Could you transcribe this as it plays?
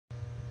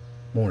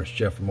Morning, it's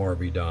Jeff from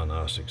RV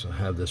Diagnostics. I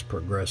have this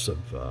progressive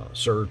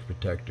surge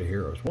protector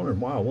here. I was wondering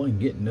why I wasn't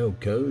getting no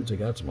codes. I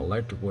got some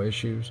electrical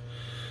issues.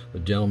 The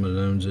gentleman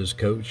that owns this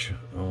coach,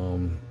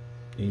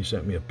 he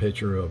sent me a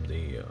picture of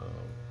the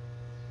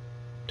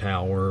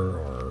tower,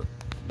 or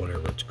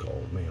whatever it's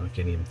called. Man, I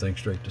can't even think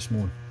straight this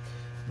morning.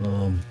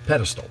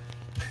 Pedestal.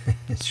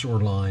 It's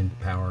Shoreline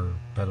Power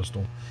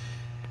Pedestal.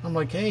 I'm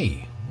like,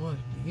 hey, well,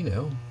 you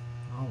know,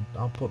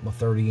 I'll put my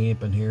 30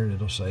 amp in here and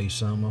it'll say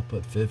something. I'll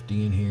put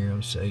 50 in here,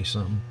 it'll say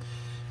something.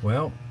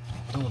 Well,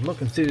 I was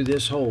looking through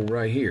this hole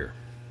right here.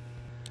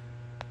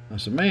 I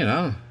said, man,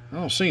 I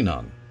don't see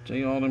nothing.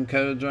 See all them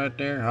codes right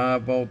there? High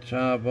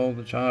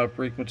voltage, high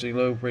frequency,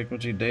 low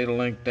frequency, data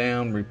link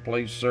down,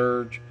 replace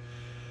surge,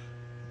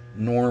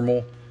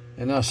 normal.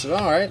 And I said,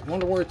 all right,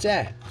 wonder where it's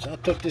at. So I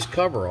took this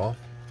cover off.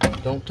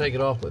 Don't take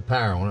it off with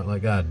power on it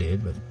like I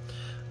did, but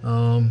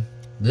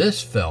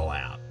this fell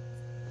out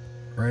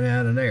right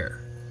out of there.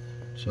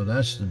 So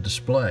that's the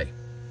display.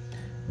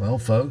 Well,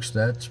 folks,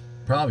 that's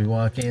probably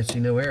why I can't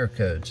see no error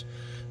codes.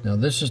 Now,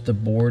 this is the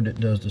board that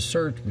does the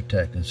surge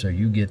protecting, so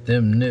you get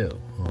them new,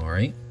 all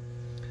right?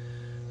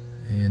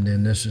 And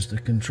then this is the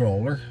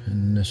controller,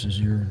 and this is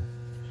your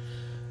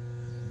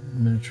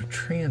miniature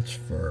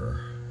transfer.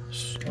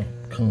 So,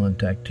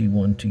 contact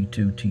T1,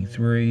 T2,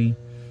 T3,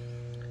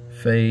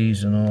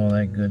 phase, and all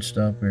that good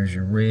stuff. There's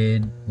your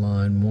red,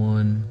 line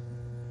 1,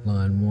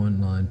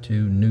 line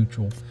 2,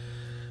 neutral.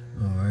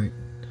 All right.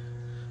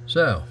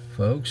 So,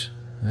 folks,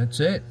 that's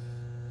it.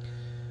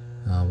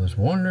 I was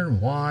wondering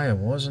why I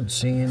wasn't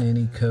seeing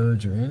any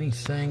codes or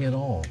anything at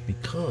all,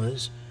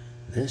 because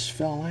this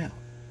fell out.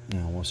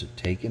 Now, was it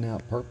taken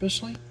out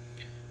purposely,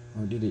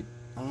 or did it?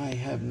 I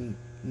haven't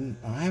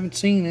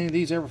seen any of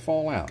these ever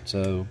fall out.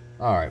 So,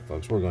 all right,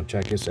 folks, we're going to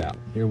check this out.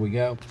 Here we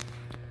go.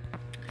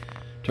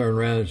 Turn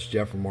around. It's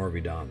Jeff from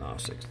RV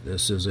Diagnostics.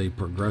 This is a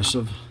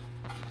progressive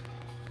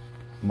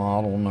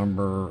model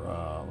number.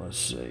 Let's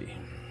see.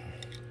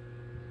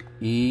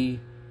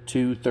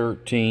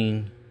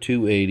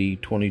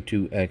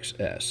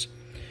 E213-280-22XS.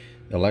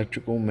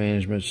 Electrical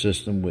management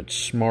system with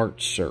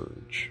smart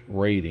surge.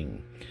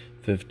 Rating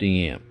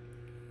 50 amp.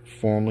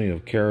 Formerly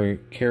of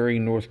Cary,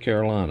 North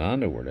Carolina. I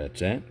know where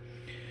that's at.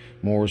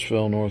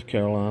 Mooresville, North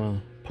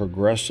Carolina.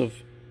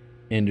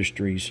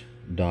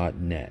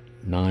 ProgressiveIndustries.net.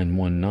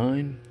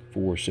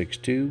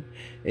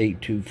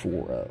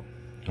 919-462-8240.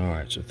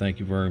 Alright, so thank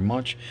you very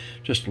much.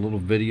 Just a little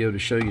video to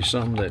show you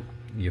something that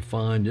you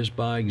find just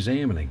by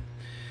examining.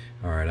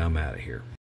 Alright, I'm out of here.